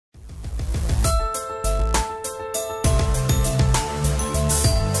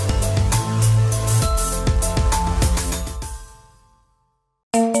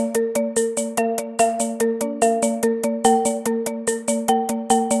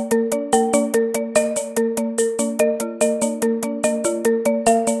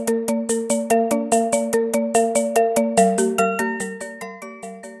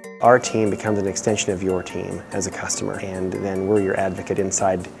our team becomes an extension of your team as a customer, and then we're your advocate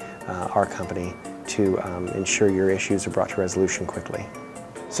inside our company to ensure your issues are brought to resolution quickly.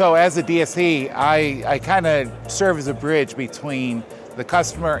 So as a DSE, I kind of serve as a bridge between the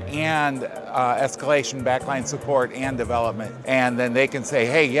customer and escalation, backline support, and development. And then they can say,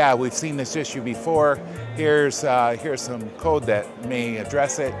 hey, yeah, we've seen this issue before. Here's some code that may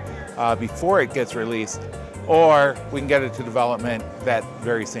address it before it gets released, or we can get it to development that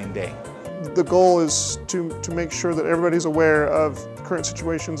very same day. The goal is to make sure that everybody's aware of current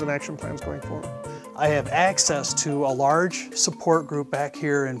situations and action plans going forward. I have access to a large support group back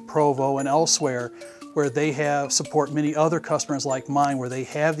here in Provo and elsewhere where they have support many other customers like mine, where they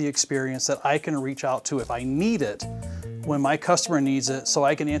have the experience that I can reach out to if I need it when my customer needs it, so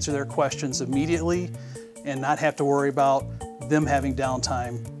I can answer their questions immediately and not have to worry about them having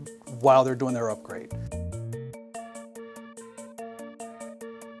downtime while they're doing their upgrade.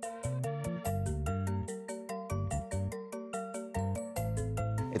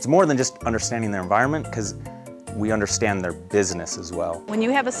 It's more than just understanding their environment, because we understand their business as well. When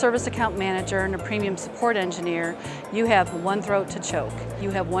you have a service account manager and a premium support engineer, you have one throat to choke. You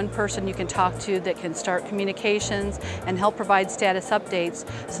have one person you can talk to that can start communications and help provide status updates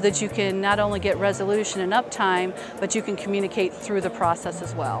so that you can not only get resolution and uptime, but you can communicate through the process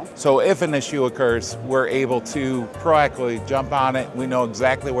as well. So if an issue occurs, we're able to proactively jump on it. We know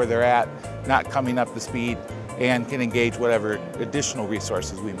exactly where they're at, not coming up to speed, and can engage whatever additional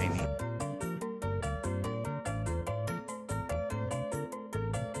resources we may need.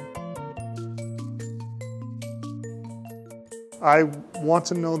 I want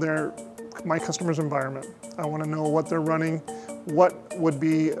to know my customer's environment. I want to know what they're running, what would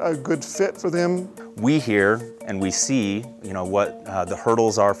be a good fit for them. We hear and we see, what the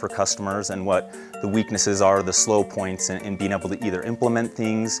hurdles are for customers and what the weaknesses are, the slow points in being able to either implement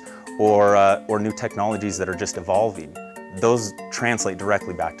things or new technologies that are just evolving. Those translate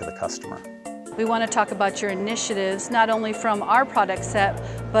directly back to the customer. We want to talk about your initiatives, not only from our product set,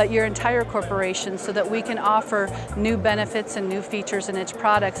 but your entire corporation, so that we can offer new benefits and new features in its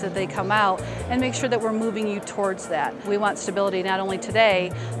products as they come out, and make sure that we're moving you towards that. We want stability not only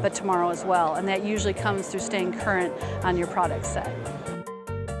today, but tomorrow as well, and that usually comes through staying current on your product set.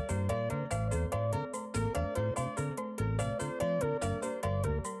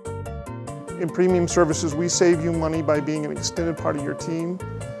 In premium services, we save you money by being an extended part of your team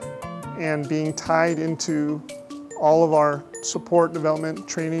and being tied into all of our support, development,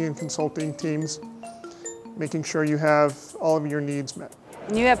 training, and consulting teams, making sure you have all of your needs met.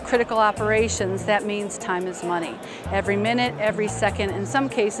 When you have critical operations, that means time is money. Every minute, every second, in some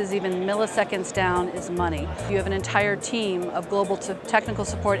cases even milliseconds down is money. You have an entire team of global technical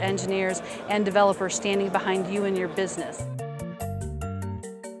support engineers and developers standing behind you and your business.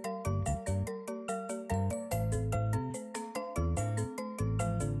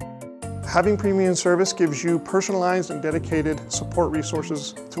 Having premium service gives you personalized and dedicated support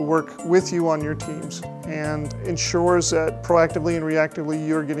resources to work with you on your teams, and ensures that proactively and reactively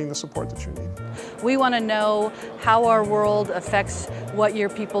you're getting the support that you need. We want to know how our world affects what your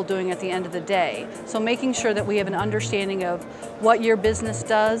people doing at the end of the day. So making sure that we have an understanding of what your business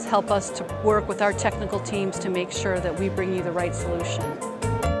does help us to work with our technical teams to make sure that we bring you the right solution.